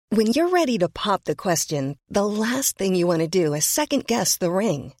When you're ready to pop the question, the last thing you want to do is second-guess the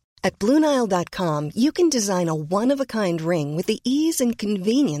ring. At BlueNile.com, you can design a one-of-a-kind ring with the ease and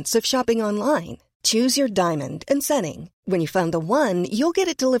convenience of shopping online. Choose your diamond and setting. When you find the one, you'll get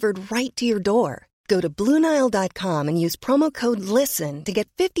it delivered right to your door. Go to BlueNile.com and use promo code LISTEN to get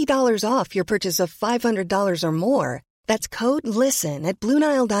 $50 off your purchase of $500 or more. That's code LISTEN at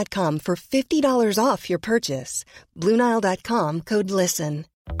BlueNile.com for $50 off your purchase. BlueNile.com, code LISTEN.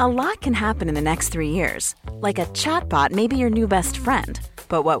 A lot can happen in the next 3 years. Like a chatbot may be your new best friend.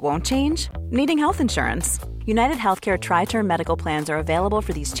 But what won't change? Needing health insurance. United Healthcare Tri-Term Medical Plans are available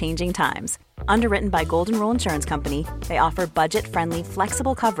for these changing times. Underwritten by Golden Rule Insurance Company, they offer budget-friendly,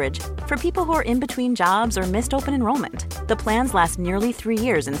 flexible coverage for people who are in between jobs or missed open enrollment. The plans last nearly 3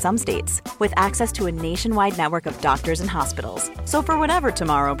 years in some states, with access to a nationwide network of doctors and hospitals. So for whatever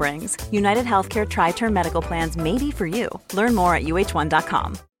tomorrow brings, United Healthcare Tri-Term Medical Plans may be for you. Learn more at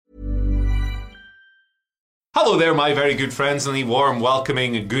uh1.com. Hello there, my very good friends, and a warm,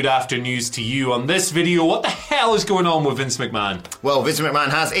 welcoming, and good afternoons to you. On this video, what the hell is going on with Vince McMahon? Well, Vince McMahon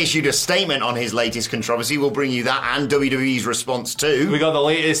has issued a statement on his latest controversy. We'll bring you that and WWE's response too. We got the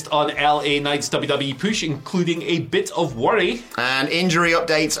latest on LA Knight's WWE push, including a bit of worry. And injury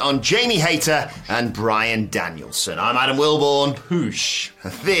updates on Jamie Hayter and Bryan Danielson. I'm Adam Wilborn. Push.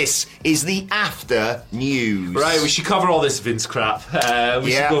 This is the after news. Right, we should cover all this Vince crap.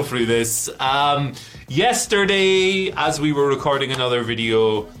 We should go through this. Yesterday, as we were recording another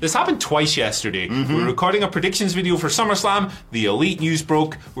video, this happened twice yesterday. We were recording a predictions video for SummerSlam, the Elite news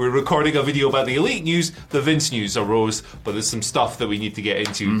broke. We were recording a video about the Elite news, the Vince news arose, but there's some stuff that we need to get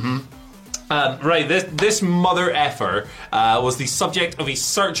into. Right, this mother effer was the subject of a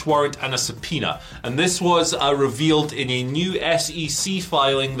search warrant and a subpoena, and this was revealed in a new SEC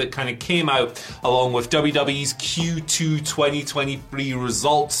filing that kind of came out along with WWE's Q2 2023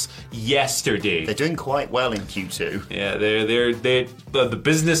 results yesterday. They're doing quite well in Q2. Yeah, the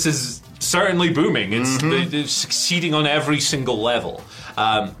business is certainly booming. They're succeeding on every single level.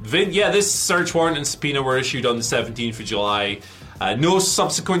 This search warrant and subpoena were issued on the 17th of July. No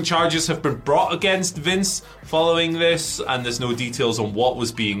subsequent charges have been brought against Vince following this, and there's no details on what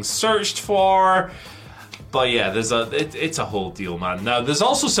was being searched for. But yeah, it's a whole deal, man. Now, there's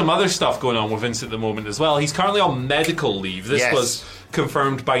also some other stuff going on with Vince at the moment as well. He's currently on medical leave. This was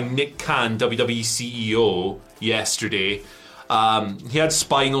confirmed by Nick Khan, WWE CEO, yesterday. He had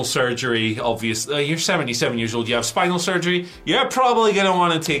spinal surgery, obviously. You're 77 years old, you have spinal surgery, you're probably going to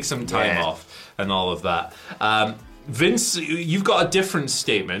want to take some time off and all of that. Vince, you've got a different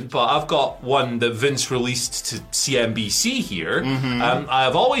statement, but I've got one that Vince released to CNBC here. I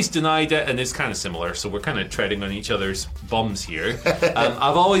have always denied it, and it's kind of similar, so we're kind of treading on each other's bums here.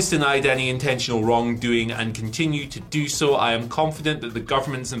 I've always denied any intentional wrongdoing and continue to do so. I am confident that the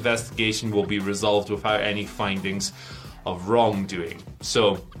government's investigation will be resolved without any findings of wrongdoing.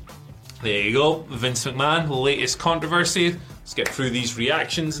 So, there you go, Vince McMahon, latest controversy. Let's get through these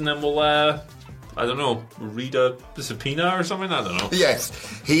reactions, and then we'll I don't know, read a subpoena or something? I don't know. Yes.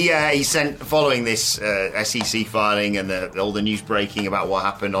 He sent, following this SEC filing and all the news breaking about what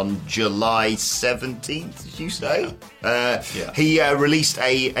happened on July 17th, did you say? He released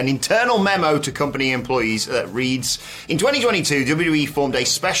an internal memo to company employees that reads, in 2022, WWE formed a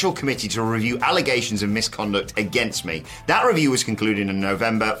special committee to review allegations of misconduct against me. That review was concluded in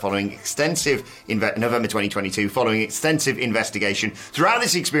November 2022, following extensive investigation. Throughout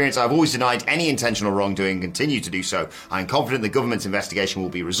this experience, I've always denied any intentional wrongdoing and continue to do so. I am confident the government's investigation will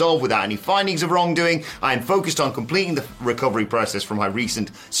be resolved without any findings of wrongdoing. I am focused on completing the recovery process from my recent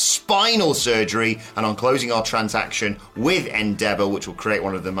spinal surgery and on closing our transaction with Endeavour, which will create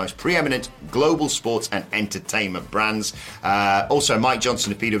one of the most preeminent global sports and entertainment brands. Also, Mike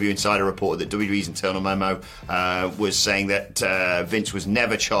Johnson of PW Insider reported that WWE's internal memo was saying that Vince was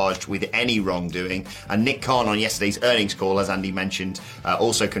never charged with any wrongdoing. And Nick Khan on yesterday's earnings call, as Andy mentioned,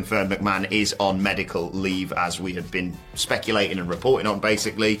 also confirmed McMahon is on medical leave, as we had been speculating and reporting on,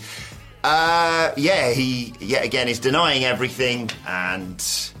 basically. He yet again is denying everything, and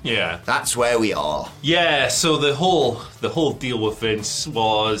that's where we are. Yeah, so the whole deal with Vince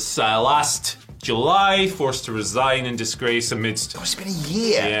was last July, forced to resign in disgrace amidst... it's been a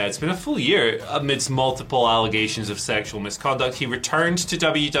year. Yeah, it's been a full year amidst multiple allegations of sexual misconduct. He returned to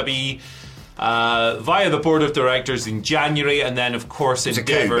WWE via the board of directors in January, and then of course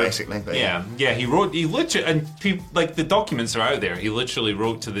Endeavour. It was a coup, basically. He literally, and people, like, the documents are out there. He literally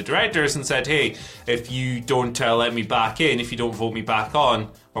wrote to the directors and said, "Hey, if you don't let me back in, if you don't vote me back on,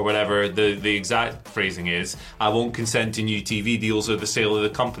 or whatever the exact phrasing is, I won't consent to new TV deals or the sale of the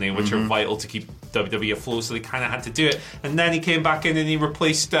company, which are vital to keep WWE afloat, so they kind of had to do it. And then he came back in and he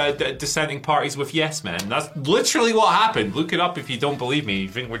replaced dissenting parties with yes men. That's literally what happened. Look it up if you don't believe me. You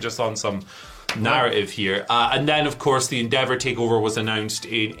think we're just on some narrative here. And then, of course, the Endeavour takeover was announced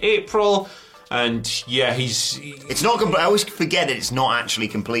in April. And yeah, it's not. I always forget it. It's not actually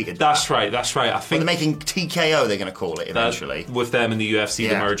completed. That's right. I think they're making TKO. They're going to call it eventually. With them and the UFC,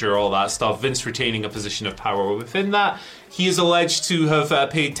 the merger, all that stuff. Vince retaining a position of power within that. He is alleged to have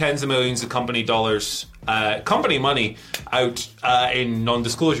paid tens of millions of company money out in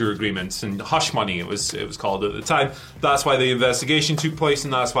non-disclosure agreements and hush money. It was called at the time. That's why the investigation took place,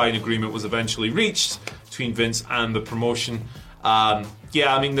 and that's why an agreement was eventually reached between Vince and the promotion.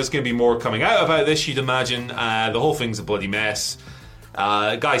 There's going to be more coming out about this, you'd imagine. The whole thing's a bloody mess.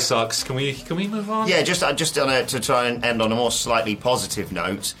 Guy sucks. Can we move on? Yeah, just to try and end on a more slightly positive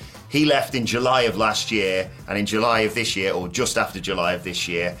note. He left in July of last year, and in July of this year, or just after July of this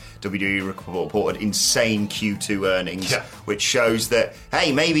year, WWE reported insane Q2 earnings, which shows that,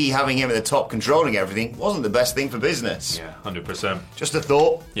 hey, maybe having him at the top controlling everything wasn't the best thing for business. Yeah, 100%. Just a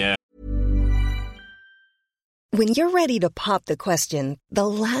thought. Yeah. When you're ready to pop the question, the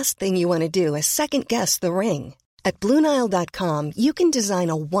last thing you want to do is second-guess the ring. At BlueNile.com, you can design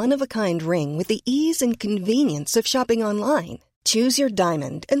a one-of-a-kind ring with the ease and convenience of shopping online. Choose your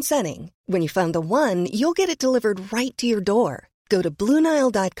diamond and setting. When you find the one, you'll get it delivered right to your door. Go to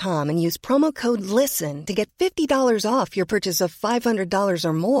BlueNile.com and use promo code LISTEN to get $50 off your purchase of $500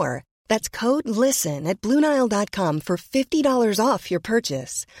 or more. That's code LISTEN at BlueNile.com for $50 off your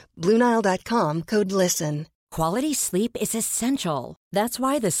purchase. BlueNile.com, code LISTEN. Quality sleep is essential. That's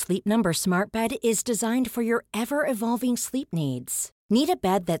why the Sleep Number Smart Bed is designed for your ever-evolving sleep needs. Need a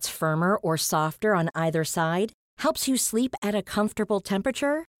bed that's firmer or softer on either side? Helps you sleep at a comfortable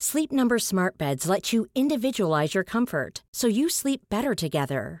temperature? Sleep Number Smart Beds let you individualize your comfort, so you sleep better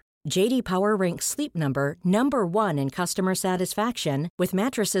together. J.D. Power ranks Sleep Number number 1 in customer satisfaction with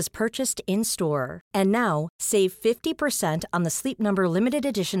mattresses purchased in-store. And now, save 50% on the Sleep Number Limited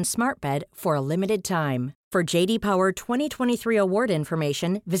Edition Smart Bed for a limited time. For J.D. Power 2023 award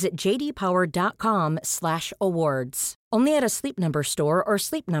information, visit jdpower.com/awards. Only at a Sleep Number store or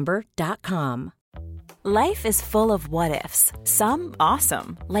sleepnumber.com. Life is full of what-ifs. Some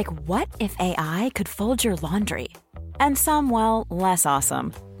awesome, like what if AI could fold your laundry? And some, well, less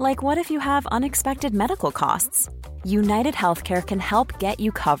awesome, like what if you have unexpected medical costs? United Healthcare can help get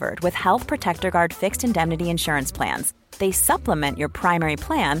you covered with Health Protector Guard fixed indemnity insurance plans. They supplement your primary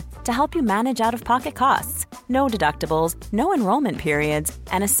plan to help you manage out-of-pocket costs. No deductibles, no enrollment periods,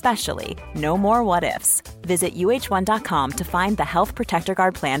 and especially no more what-ifs. Visit uh1.com to find the Health Protector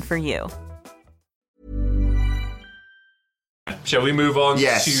Guard plan for you. Shall we move on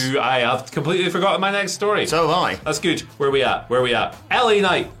Yes. to... I have completely forgotten my next story. So have I. That's good. Where are we at? LA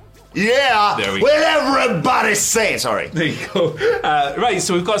Knight. Yeah! There we go. Will everybody say it? Sorry. There you go. Right,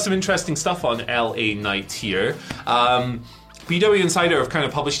 so we've got some interesting stuff on LA Knight here. BW Insider have kind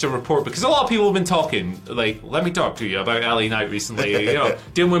of published a report because a lot of people have been talking, like, let me talk to you about LA Knight recently.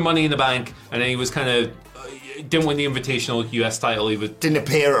 Didn't win Money in the Bank, and then he was kind of... didn't win the Invitational US title. He didn't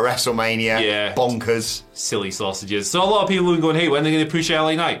appear at WrestleMania. Yeah. Bonkers. Silly sausages. So a lot of people have been going, hey, when are they going to push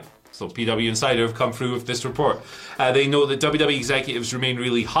LA Knight? So PW Insider have come through with this report. They know that WWE executives remain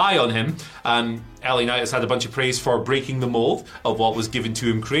really high on him. LA Knight has had a bunch of praise for breaking the mold of what was given to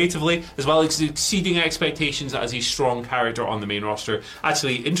him creatively, as well as exceeding expectations as a strong character on the main roster.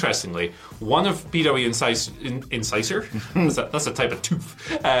 Actually, interestingly, one of PW Insider, that's a type of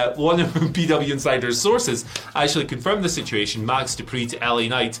tooth, one of PW Insider's sources actually confirmed the situation, Max Dupree to LA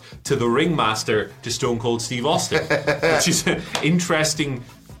Knight to the Ringmaster to Stone Cold Steve Austin, which is an interesting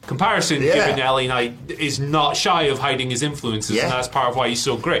comparison, given LA Knight is not shy of hiding his influences, and that's part of why he's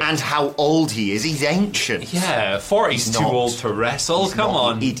so great. And how old he is. He's ancient. Yeah, 40's too old to wrestle. Come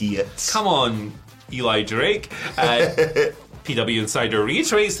on. Idiots. Come on, Eli Drake. PW Insider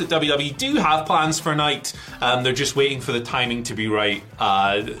reiterates that WWE do have plans for Knight. They're just waiting for the timing to be right.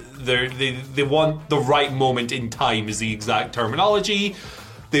 They want the right moment in time is the exact terminology.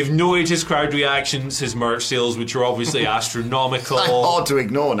 They've noted his crowd reactions, his merch sales, which are obviously astronomical. It's hard to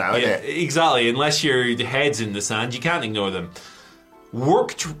ignore now, isn't it? Exactly. Unless your head's in the sand, you can't ignore them.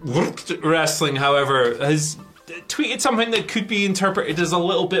 Worked Wrestling, however, has tweeted something that could be interpreted as a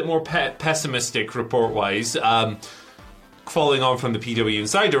little bit more pessimistic report-wise. Following on from the PW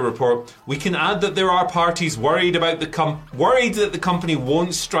Insider report, we can add that there are parties worried about worried that the company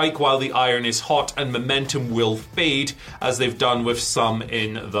won't strike while the iron is hot and momentum will fade, as they've done with some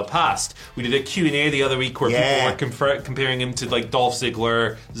in the past. We did a Q&A the other week where people were comparing him to like Dolph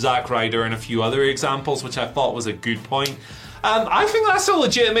Ziggler, Zack Ryder, and a few other examples, which I thought was a good point. I think that's a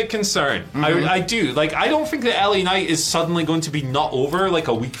legitimate concern. I do. Like, I don't think that LA Knight is suddenly going to be not over like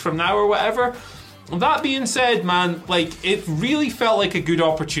a week from now or whatever. That being said, man, like, it really felt like a good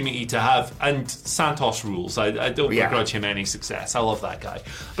opportunity to have, and Santos rules. I don't begrudge him any success. I love that guy.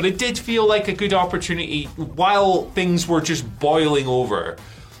 But it did feel like a good opportunity while things were just boiling over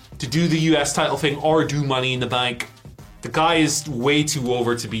to do the US title thing or do Money in the Bank. The guy is way too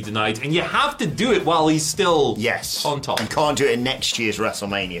over to be denied, and you have to do it while he's still on top. You can't do it in next year's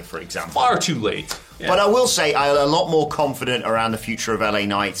WrestleMania, for example. Far too late. Yeah. But I will say I'm a lot more confident around the future of LA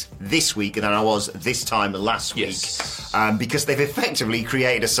Knight this week than I was this time last week. Because they've effectively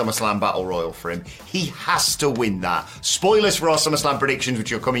created a SummerSlam Battle Royal for him. He has to win that. Spoilers for our SummerSlam predictions,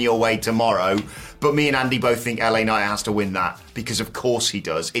 which are coming your way tomorrow. But me and Andy both think LA Knight has to win that, because of course he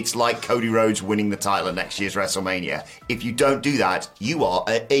does. It's like Cody Rhodes winning the title at next year's WrestleMania. If you don't do that, you are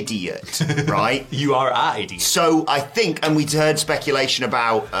an idiot, right? You are an idiot. So I think, and we heard speculation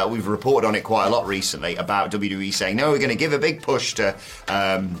about, we've reported on it quite a lot recently, about WWE saying, no, we're going to give a big push to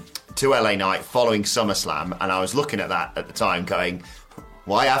LA Knight following SummerSlam. And I was looking at that at the time going,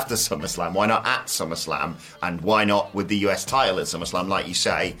 why after SummerSlam? Why not at SummerSlam? And why not with the US title at SummerSlam, like you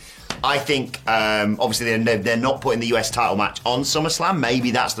say? I think, obviously, they're not putting the US title match on SummerSlam.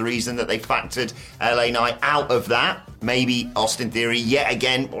 Maybe that's the reason that they factored LA Knight out of that. Maybe Austin Theory, yet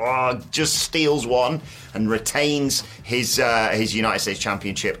again, just steals one and retains his United States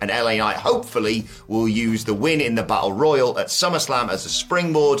Championship. And LA Knight, hopefully, will use the win in the Battle Royal at SummerSlam as a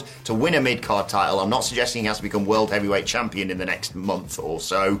springboard to win a mid-card title. I'm not suggesting he has to become World Heavyweight Champion in the next month or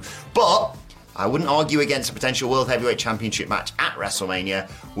so, but I wouldn't argue against a potential World Heavyweight Championship match at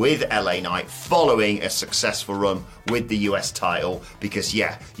WrestleMania with LA Knight following a successful run with the US title, because, you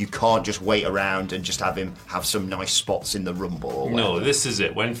can't just wait around and just have him have some nice spots in the Rumble or whatever. No, this is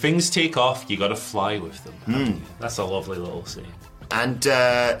it. When things take off, you got to fly with them. That's a lovely little saying.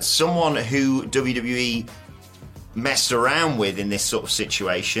 And someone who WWE messed around with in this sort of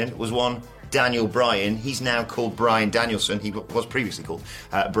situation was one Daniel Bryan. He's now called Bryan Danielson. He was previously called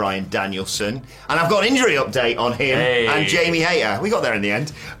Bryan Danielson. And I've got an injury update on him and Jamie Hayter. We got there in the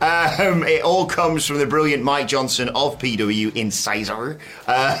end. It all comes from the brilliant Mike Johnson of PW Insider.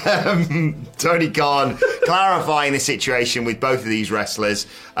 Tony Khan clarifying the situation with both of these wrestlers.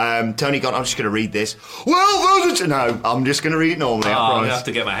 Tony Khan, I'm just going to read this. Well, those are no, I'm just going to read it normally. I'm going to have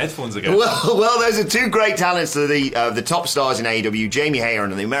to get my headphones again. Well, those are two great talents to the top stars in AEW, Jamie Hayter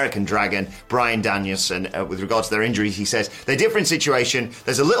and the American Dragon, Bryan Danielson. With regards to their injuries, he says they're different situation.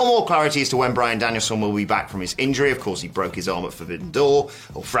 There's a little more clarity as to when Bryan Danielson will be back from his injury. Of course, he broke his arm at Forbidden Door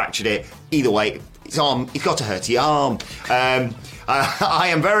or fractured it. Either way, his arm, he's got a hurty arm. I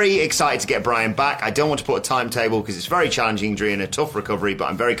am very excited to get Bryan back. I don't want to put a timetable because it's a very challenging injury and a tough recovery, but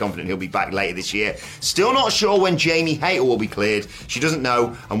I'm very confident he'll be back later this year. Still not sure when Jamie Hayter will be cleared. She doesn't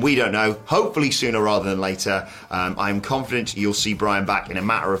know, and we don't know. Hopefully sooner rather than later. I'm confident you'll see Bryan back in a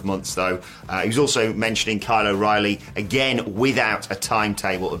matter of months, though. He was also mentioning Kyle O'Reilly, again, without a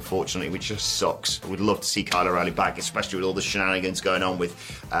timetable, unfortunately, which just sucks. I would love to see Kyle O'Reilly back, especially with all the shenanigans going on with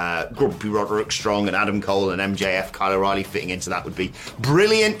Grumpy Roderick Strong and Adam Cole and MJF. Kyle O'Reilly fitting into that would be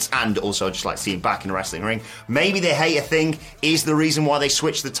brilliant, and also I'd just like to see him back in a wrestling ring. Maybe the Hayter thing is the reason why they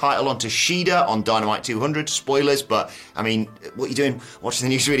switched the title onto Shida on Dynamite 200. Spoilers, but I mean, what are you doing watching the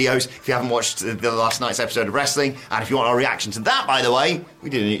news videos if you haven't watched the last night's episode of wrestling? And if you want our reaction to that, by the way, we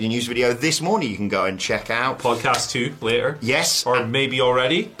did a news video this morning you can go and check out. Podcast 2 later. Yes. Or maybe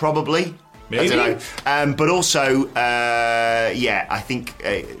already. Probably. Maybe. I don't know. But also, I think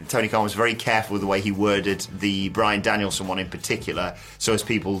Tony Khan was very careful with the way he worded the Bryan Danielson one in particular, so as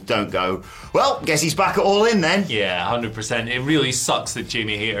people don't go, well, guess he's back at All In then. Yeah, 100%. It really sucks that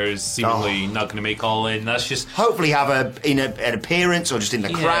Jamie Hayter is seemingly not going to make All In. That's just... Hopefully have an appearance or just in the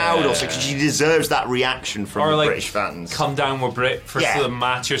crowd or something. She deserves that reaction from the British fans. Come down with Brit for the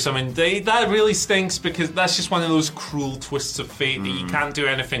match or something. That really stinks, because that's just one of those cruel twists of fate that you can't do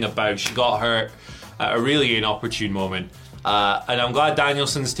anything about. She got hurt at a really inopportune moment. And I'm glad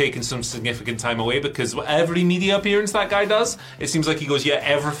Danielson's taken some significant time away, because every media appearance that guy does, it seems like he goes,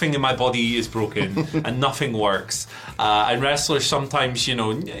 everything in my body is broken and nothing works. And wrestlers sometimes, need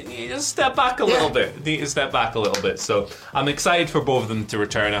to step back a little bit. So I'm excited for both of them to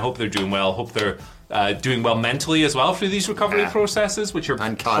return. I hope they're doing well. Hope they're doing well mentally as well through these recovery processes, which are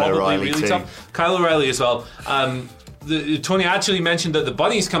probably really tough. Kyle O'Reilly as well. Tony actually mentioned that the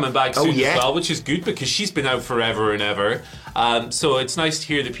bunny's coming back soon as well, which is good because she's been out forever and ever. So it's nice to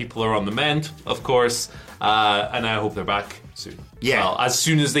hear that people are on the mend, of course, and I hope they're back soon. Yeah. Well, as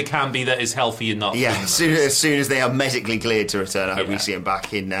soon as they can be that is healthy enough. Yeah, as soon as they are medically cleared to return, I hope we see him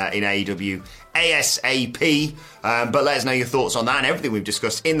back in AEW ASAP. But let us know your thoughts on that and everything we've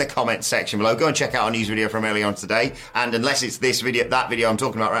discussed in the comments section below. Go and check out our news video from earlier on today. And unless it's that video I'm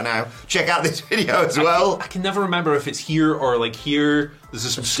talking about right now, check out this video as well. I can never remember if it's here or like here. There's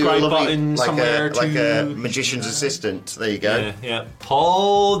a subscribe button somewhere. Like a magician's assistant. There you go. Yeah.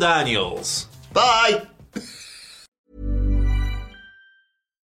 Paul Daniels. Bye!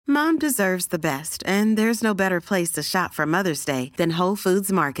 Mom deserves the best, and there's no better place to shop for Mother's Day than Whole Foods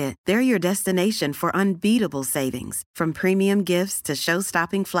Market. They're your destination for unbeatable savings, from premium gifts to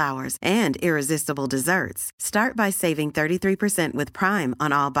show-stopping flowers and irresistible desserts. Start by saving 33% with Prime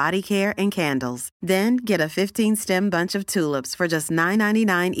on all body care and candles. Then get a 15-stem bunch of tulips for just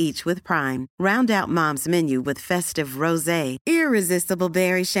 $9.99 each with Prime. Round out Mom's menu with festive rosé, irresistible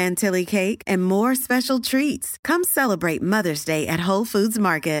berry chantilly cake, and more special treats. Come celebrate Mother's Day at Whole Foods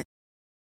Market.